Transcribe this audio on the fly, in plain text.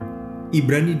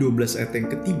Ibrani 12 ayat yang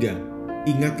ketiga,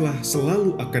 ingatlah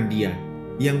selalu akan Dia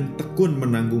yang tekun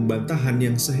menanggung bantahan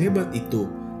yang sehebat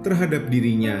itu terhadap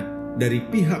diri-Nya dari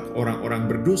pihak orang-orang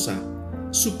berdosa,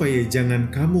 supaya jangan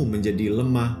kamu menjadi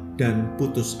lemah dan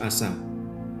putus asa.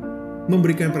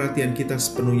 Memberikan perhatian kita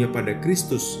sepenuhnya pada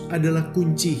Kristus adalah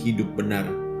kunci hidup benar.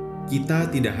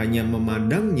 Kita tidak hanya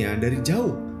memandangnya dari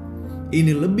jauh.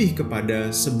 Ini lebih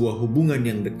kepada sebuah hubungan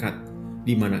yang dekat,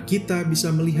 di mana kita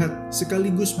bisa melihat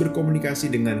sekaligus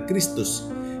berkomunikasi dengan Kristus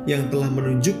yang telah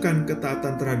menunjukkan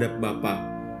ketaatan terhadap Bapa,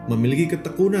 memiliki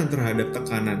ketekunan terhadap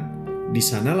tekanan. Di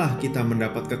sanalah kita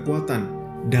mendapat kekuatan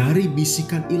dari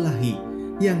bisikan ilahi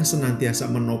yang senantiasa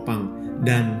menopang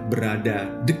dan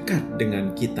berada dekat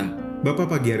dengan kita. Bapa,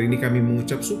 pagi hari ini kami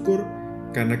mengucap syukur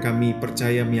karena kami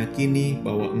percaya meyakini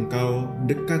bahwa Engkau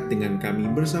dekat dengan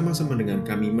kami, bersama-sama dengan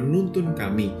kami, menuntun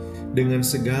kami dengan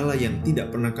segala yang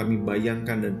tidak pernah kami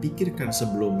bayangkan dan pikirkan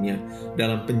sebelumnya,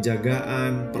 dalam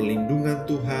penjagaan, perlindungan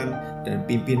Tuhan, dan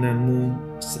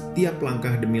pimpinan-Mu setiap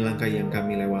langkah demi langkah yang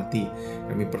kami lewati.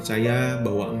 Kami percaya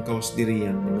bahwa Engkau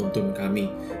sendiri yang menuntun kami,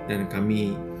 dan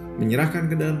kami menyerahkan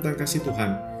ke dalam tangan kasih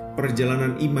Tuhan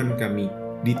perjalanan iman kami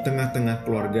di tengah-tengah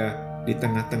keluarga, di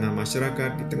tengah-tengah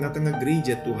masyarakat, di tengah-tengah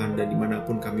gereja Tuhan, dan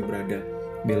dimanapun kami berada.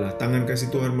 Biarlah tangan kasih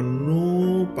Tuhan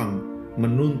menopang,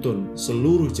 menuntun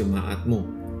seluruh jemaat-Mu.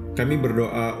 Kami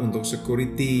berdoa untuk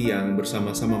security yang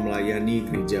bersama-sama melayani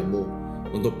gereja-Mu,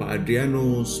 untuk Pak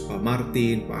Adrianus, Pak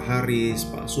Martin, Pak Haris,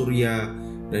 Pak Surya,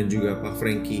 dan juga Pak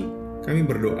Frankie. Kami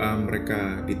berdoa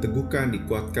mereka diteguhkan,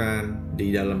 dikuatkan di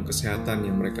dalam kesehatan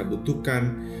yang mereka butuhkan.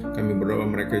 Kami berdoa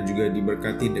mereka juga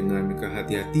diberkati dengan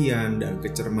kehati-hatian dan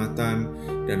kecermatan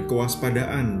dan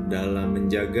kewaspadaan dalam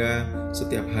menjaga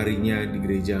setiap harinya di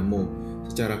gereja-Mu.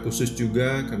 Secara khusus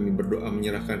juga kami berdoa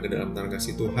menyerahkan ke dalam tangan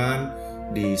kasih Tuhan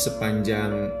di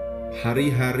sepanjang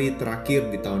hari-hari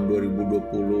terakhir di tahun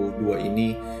 2022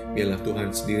 ini. Biarlah Tuhan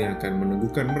sendiri yang akan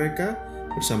meneguhkan mereka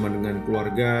bersama dengan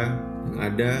keluarga yang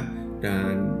ada,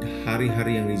 dan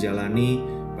hari-hari yang dijalani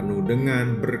penuh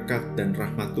dengan berkat dan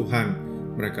rahmat Tuhan.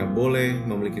 Mereka boleh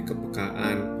memiliki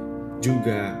kepekaan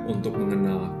juga untuk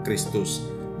mengenal Kristus.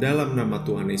 Dalam nama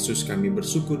Tuhan Yesus kami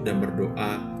bersyukur dan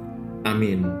berdoa.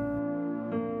 Amin.